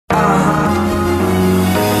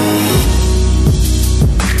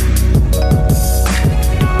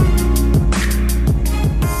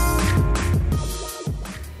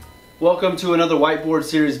Welcome to another Whiteboard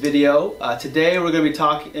series video. Today we're going to be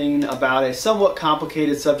talking about a somewhat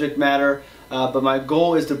complicated subject matter, but my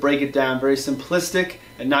goal is to break it down very simplistic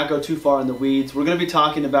and not go too far in the weeds. We're going to be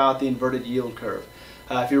talking about the inverted yield curve.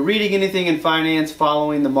 If you're reading anything in finance,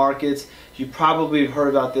 following the markets, you probably have heard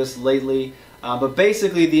about this lately, but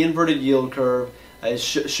basically the inverted yield curve is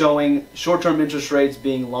showing short-term interest rates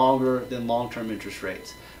being longer than long-term interest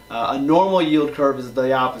rates. A normal yield curve is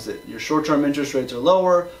the opposite. Your short-term interest rates are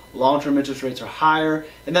lower, long-term interest rates are higher,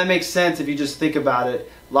 and that makes sense if you just think about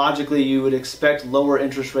it. Logically, you would expect lower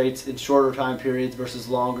interest rates in shorter time periods versus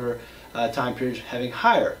longer time periods having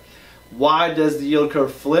higher. Why does the yield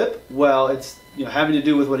curve flip? Well, it's having to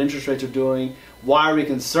do with what interest rates are doing. Why are we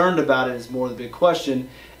concerned about it is more the big question.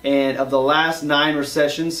 And of the last 9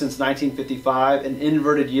 recessions since 1955, an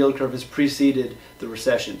inverted yield curve has preceded the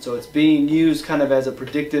recession. So it's being used kind of as a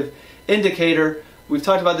predictive indicator. We've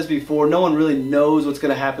talked about this before. No one really knows what's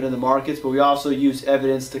going to happen in the markets, but we also use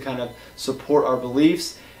evidence to kind of support our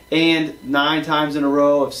beliefs. And 9 times in a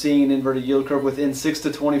row of seeing an inverted yield curve within 6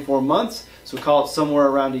 to 24 months, so call it somewhere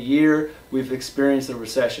around a year, we've experienced a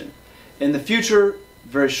recession. In the future,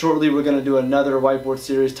 very shortly, we're going to do another Whiteboard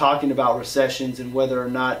series talking about recessions and whether or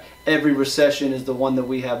not every recession is the one that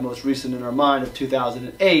we have most recent in our mind of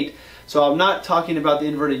 2008. So I'm not talking about the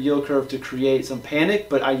inverted yield curve to create some panic,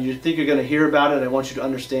 but I think you're going to hear about it. I want you to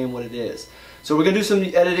understand what it is. So we're going to do some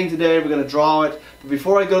editing today. We're going to draw it. But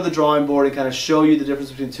before I go to the drawing board and kind of show you the difference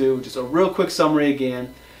between the two, just a real quick summary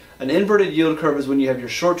again. An inverted yield curve is when you have your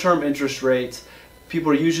short-term interest rates.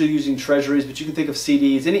 People are usually using treasuries, but you can think of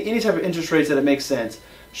CDs, any type of interest rates that it makes sense.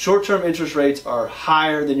 Short-term interest rates are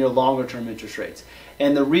higher than your longer-term interest rates.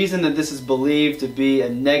 And the reason that this is believed to be a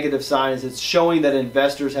negative sign is it's showing that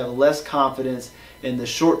investors have less confidence in the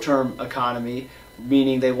short-term economy,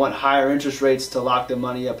 meaning they want higher interest rates to lock their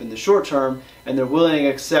money up in the short term, and they're willing to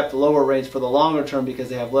accept lower rates for the longer term because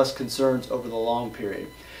they have less concerns over the long period.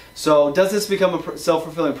 So does this become a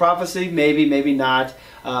self-fulfilling prophecy? Maybe, maybe not.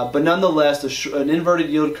 But nonetheless, an inverted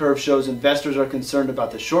yield curve shows investors are concerned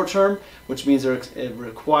about the short term, which means they're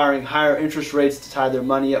requiring higher interest rates to tie their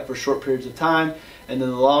money up for short periods of time, and then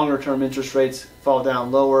the longer term interest rates fall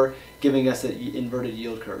down lower, giving us an inverted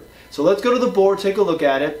yield curve. So let's go to the board, take a look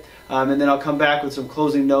at it, and then I'll come back with some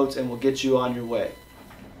closing notes and we'll get you on your way.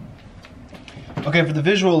 Okay, for the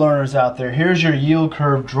visual learners out there, here's your yield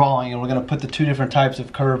curve drawing, and we're going to put the 2 different types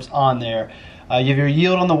of curves on there. You have your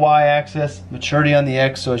yield on the y-axis, maturity on the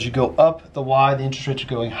x, so as you go up the y, the interest rates are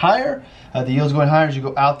going higher, the yield's going higher. As you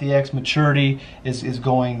go out the x, maturity is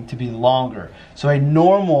going to be longer. So a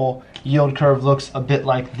normal yield curve looks a bit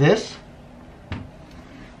like this.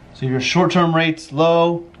 So your short-term rates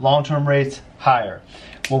low, long-term rates higher.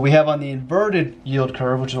 What we have on the inverted yield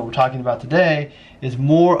curve, which is what we're talking about today, is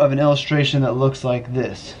more of an illustration that looks like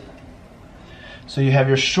this. So you have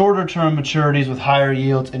your shorter term maturities with higher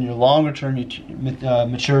yields and your longer term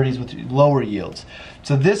maturities with lower yields.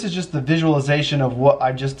 So this is just the visualization of what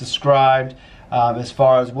I just described as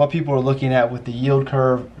far as what people are looking at with the yield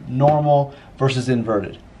curve, normal versus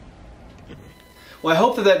inverted. Well, I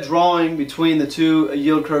hope that drawing between the 2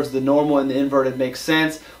 yield curves, the normal and the inverted, makes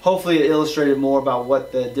sense. Hopefully it illustrated more about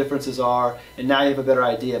what the differences are, and now you have a better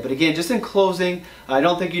idea. But again, just in closing, I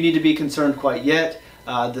don't think you need to be concerned quite yet.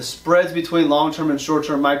 The spreads between long-term and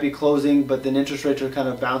short-term might be closing, but then interest rates are kind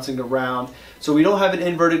of bouncing around. So we don't have an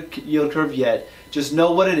inverted yield curve yet. Just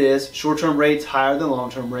know what it is. Short-term rates higher than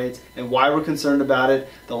long-term rates, and why we're concerned about it.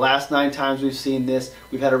 The last 9 times we've seen this,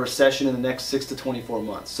 we've had a recession in the next 6 to 24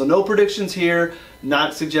 months. So no predictions here,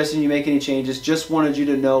 not suggesting you make any changes. Just wanted you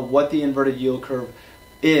to know what the inverted yield curve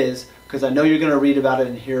is, because I know you're going to read about it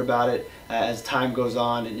and hear about it as time goes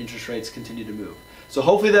on and interest rates continue to move. So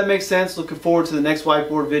hopefully that makes sense. Looking forward to the next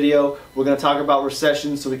Whiteboard video. We're going to talk about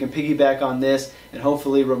recessions so we can piggyback on this and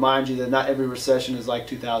hopefully remind you that not every recession is like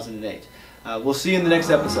 2008. We'll see you in the next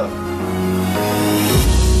episode.